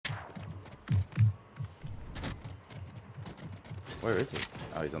Where is he?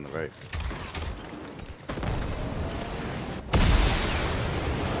 Oh, he's on the roof.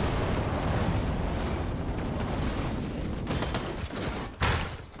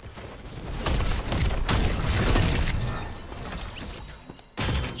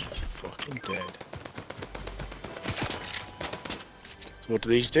 He's fucking dead. So what do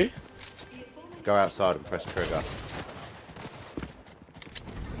these do? Go outside and press trigger.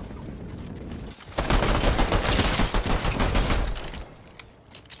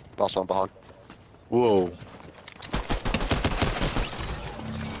 Last one behind. Whoa.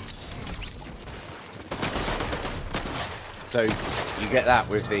 So you get that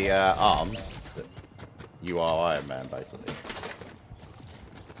with the arms. That you are Iron Man, basically.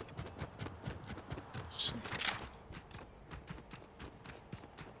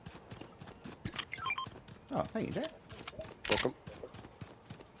 Oh, thank you, Jack. Welcome.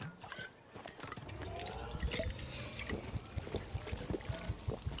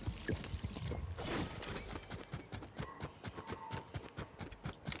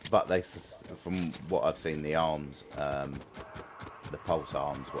 But they, from what I've seen, the arms, the pulse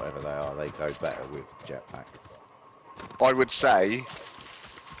arms, whatever they are, they go better with jetpack. I would say,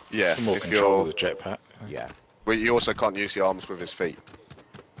 yeah, More if control you're... of the jetpack. Yeah. But you also can't use the arms with his feet.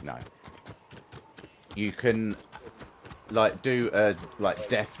 No. You can, like, do a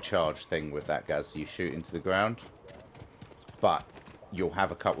death charge thing with that, Gaz. You shoot into the ground, but you'll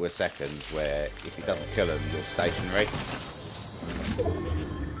have a couple of seconds where if it doesn't kill him, you're stationary.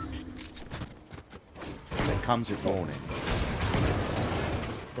 It comes with warning.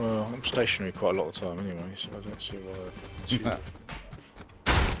 Well, I'm stationary quite a lot of the time anyway, so I don't see why. I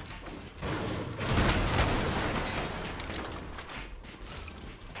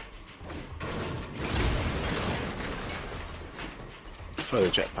prefer the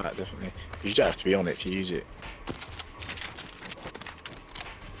jetpack, definitely. You don't have to be on it to use it.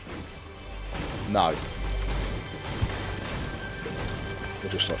 No.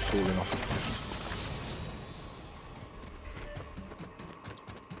 You're just like falling off.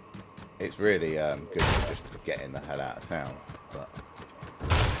 It's really good for just getting the hell out of town, but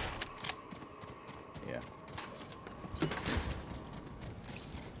yeah.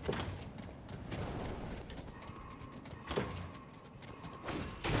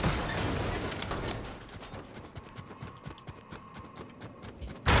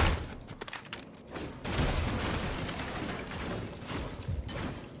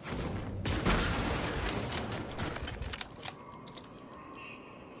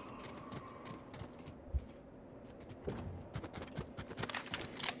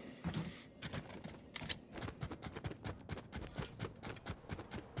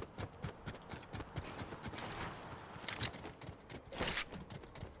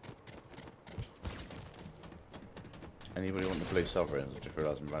 Anybody want the blue sovereigns? I just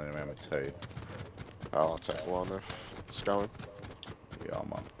realised I'm running around with two. Oh, I'll take one if it's going. Yeah,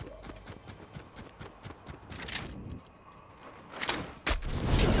 I'm on.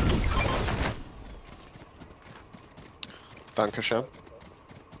 Dankeschön.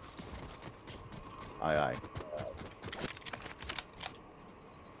 Aye, aye.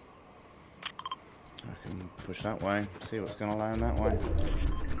 I can push that way, see what's going to land that way.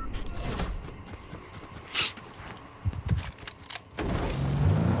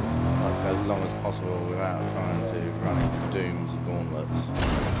 As long as possible without trying to run into dooms and gauntlets.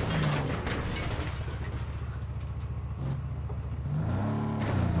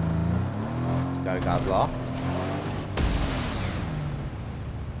 Let's go, Guzzler.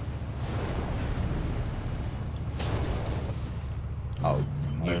 Oh,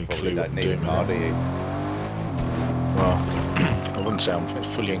 you No probably clue don't what need a doom car, it do is. you? Well, I wouldn't say I'm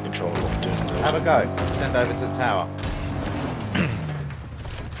fully in control of what I'm doing. Have a go. Send over to the tower.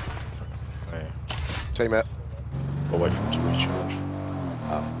 Team it. I'll wait for him to recharge.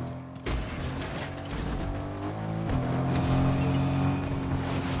 Oh.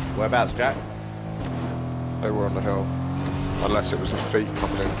 Whereabouts, Jack? They were on the hill. Unless it was the feet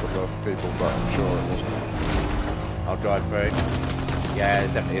coming in from the people, but I'm sure it wasn't. I'll drive through. Yeah,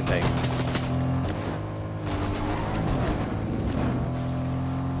 it's definitely a thing.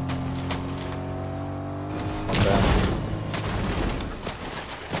 I'm down.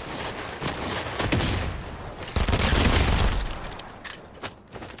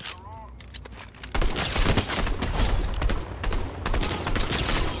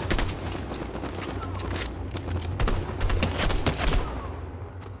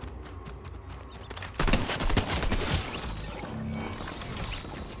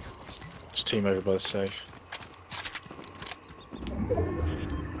 Team over by the safe.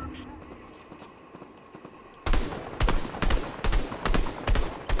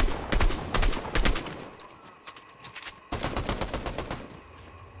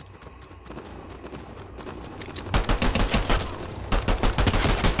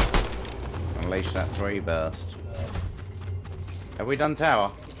 Unleash that 3 burst. Have we done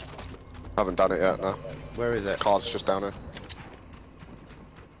tower? Haven't done it yet, no. Where is it? Card's just down here.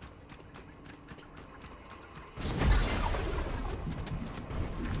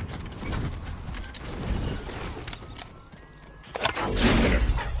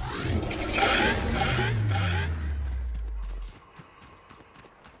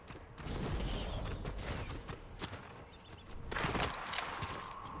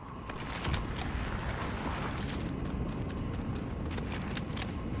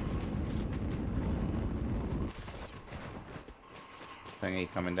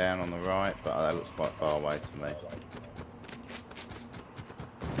 Thingy coming down on the right, but that looks quite far away to me.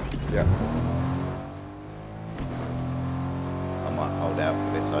 Yeah. I might hold out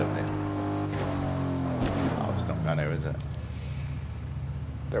for this opening. Oh, it's not going there, is it?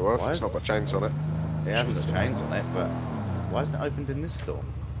 There was. Why It's is not got chains on it. It hasn't got chains on it, but why isn't it opened in this storm?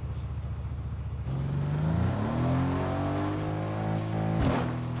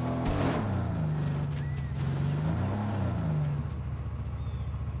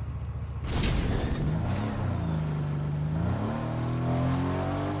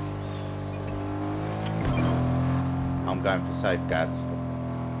 I'm going for safe, Gaz.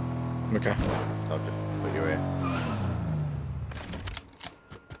 Okay. So I'll just put you here.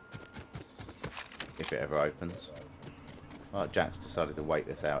 If it ever opens. Oh, Jack's decided to wait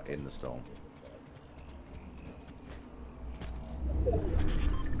this out in the storm.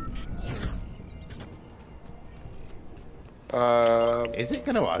 Is it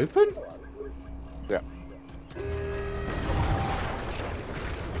going to open? Yeah.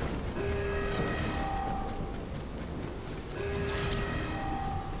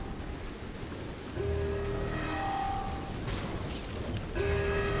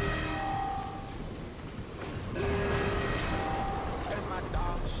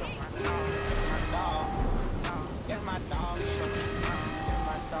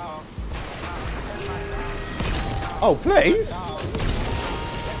 Oh, please!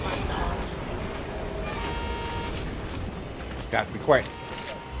 Got to be quick.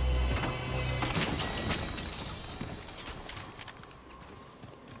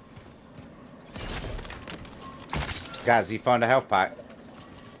 Gaz, you find a health pack?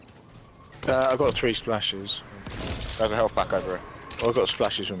 I got 3 splashes. There's a health pack over here. Oh, I got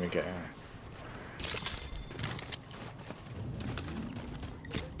splashes when we get out.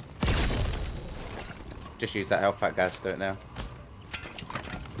 Just use that health pack, Gaz. Do it now.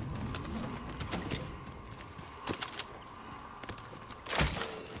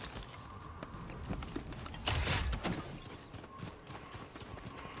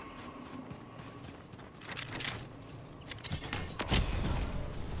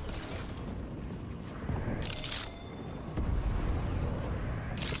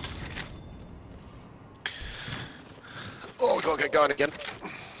 Oh, we gotta get going again.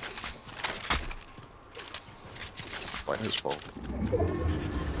 Wait, who's full?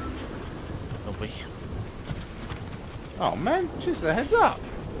 Nobody. Oh man, just a heads up.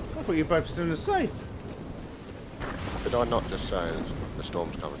 I thought you were both still in the safe. Did I not just say the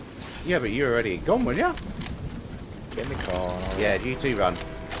storm's coming? Yeah, but you're already gone, weren't you? Get in the car. Yeah, you two run.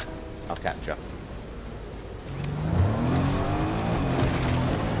 I'll catch you.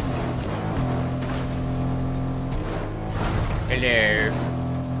 Hello.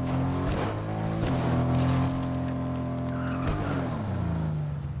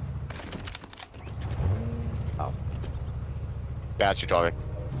 Oh. That's your driving.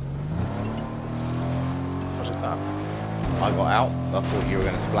 What is that? I got out. I thought you were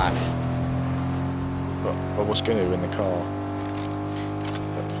going to splash. But what's going to in the car?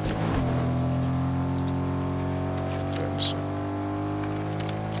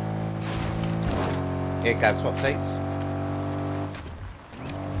 Here, guys, swap seats.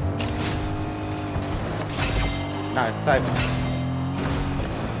 No, it's over.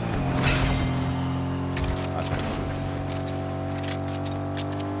 Okay.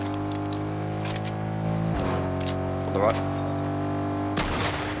 On the right.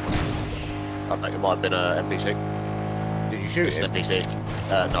 I think it might have been a NPC. Did you shoot It's an him?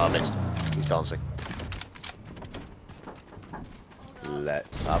 NPC. No, I missed. He's dancing.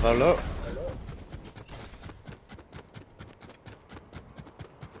 Let's have a look.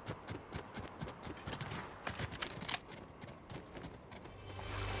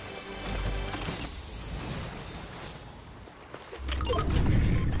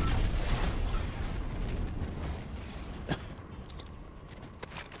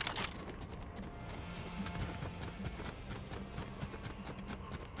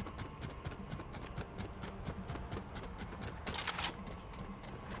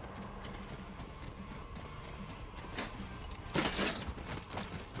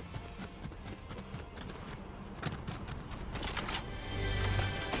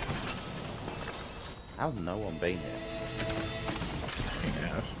 How's no one been here?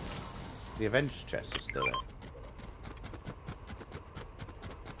 Yeah. The Avengers chest is still here.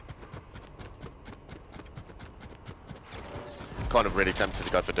 Kind of really tempted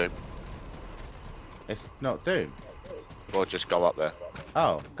to go for Doom. It's not Doom. Or just go up there.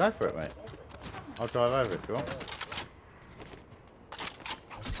 Oh, go for it, mate. I'll drive over if you want.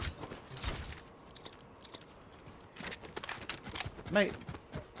 Mate,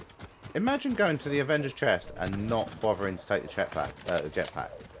 imagine going to the Avengers chest and not bothering to take the jetpack.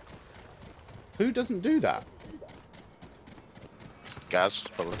 Who doesn't do that? Gaz,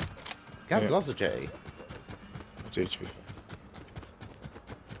 probably. Gav Yeah. loves a jetty. I do too.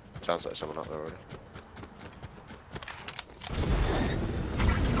 Sounds like someone up there already.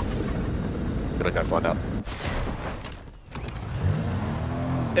 Gonna go find out.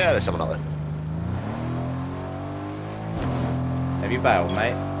 Yeah, there's someone up there. Have you bailed,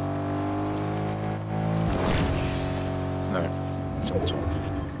 mate? No. It's on top.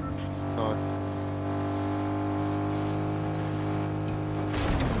 Oh.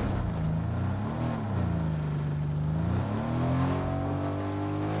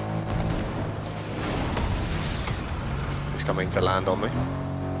 He's coming to land on me.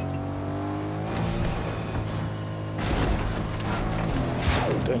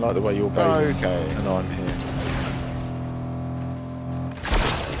 I don't like the way you're bathing. Okay. And I'm here.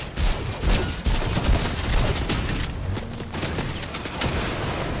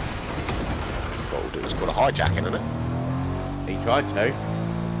 Gold, it was called a hijacking, isn't it? He tried to. I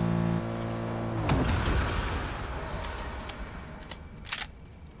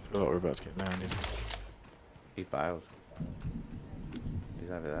feel like we're about to get landed. He bailed.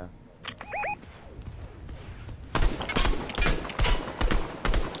 He's over there.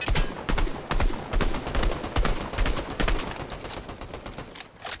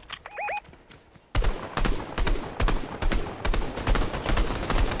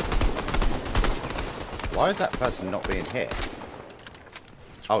 Why is that person not being hit?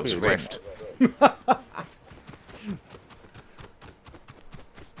 Oh, it's It's a a rift.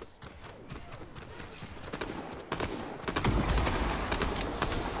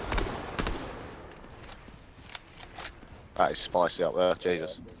 That is spicy up there,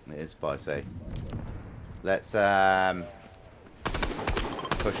 Jesus. It is spicy. Let's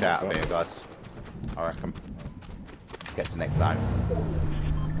push out of here, guys. I reckon. Get to next zone.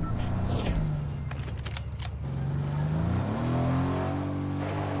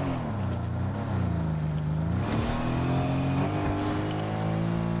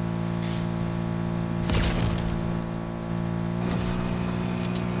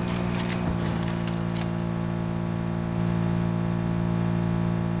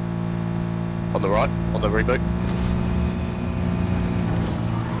 On the right, on the reboot.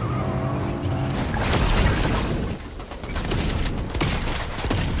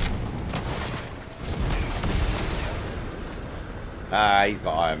 He's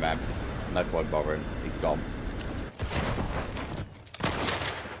got Iron Man. No point bothering. He's gone.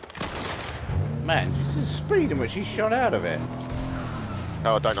 Man, just the speed in which he shot out of it.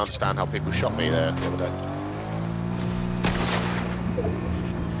 Oh, I don't understand how people shot me there the other day.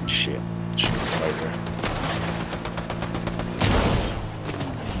 Shit. Shit. Over it.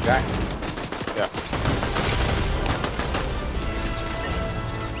 Jack. Yeah.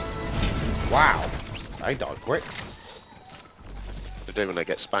 Wow. They died quick. They do when they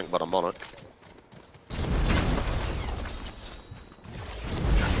get spanked by the monarch.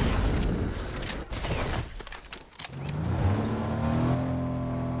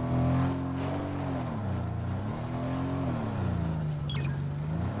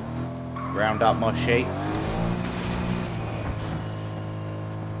 Round up my sheep.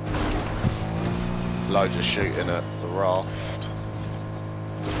 Loads of shooting at the raft.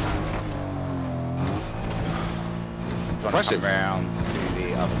 Impressive. Round to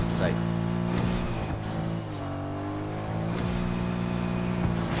the other side.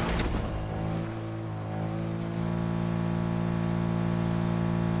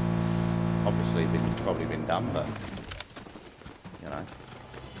 Obviously, probably been done, but you know.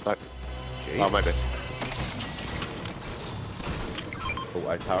 No. Jeez. Oh, maybe.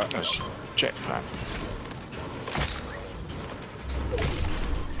 Auto turret. That's jetpack.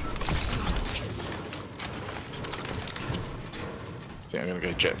 I think I'm gonna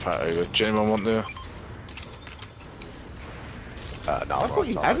go jetpack over. Does anyone want the? No, I thought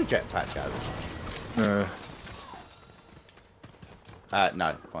you had a jetpack, Gaz.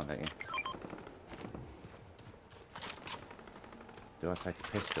 No, fine, thank you. Do I take a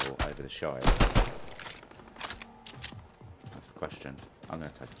pistol over the shotgun? That's the question. I'm going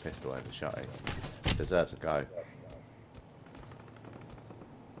to take a pistol over shotty. Deserves a go.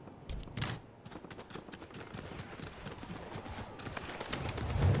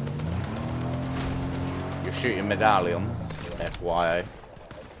 You're shooting medallions, FYI.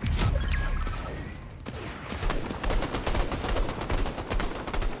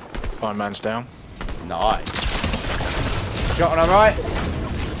 Iron Man's down. Nice. Shot on the right.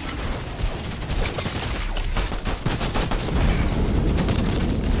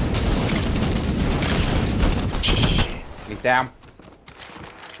 He's down.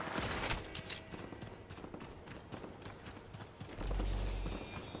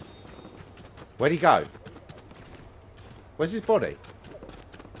 Where'd he go? Where's his body?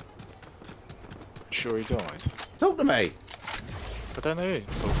 Sure he died. Talk to me. I don't know.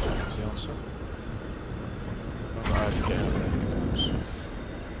 What was the answer? I don't know how to get out there.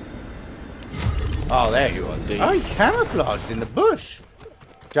 Oh, there he was. Oh, he camouflaged in the bush.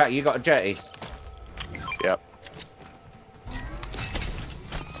 Jack, you got a jetty? Yep.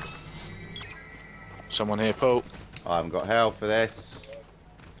 Someone here, Paul. I haven't got hell for this.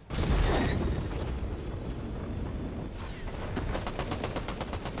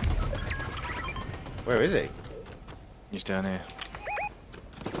 Where is he? He's down here.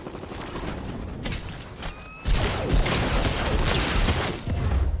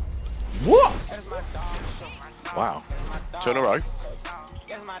 What? Wow. 2 in a row.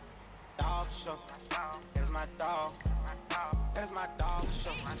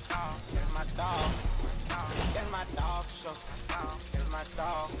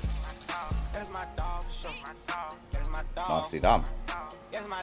 Nicely done.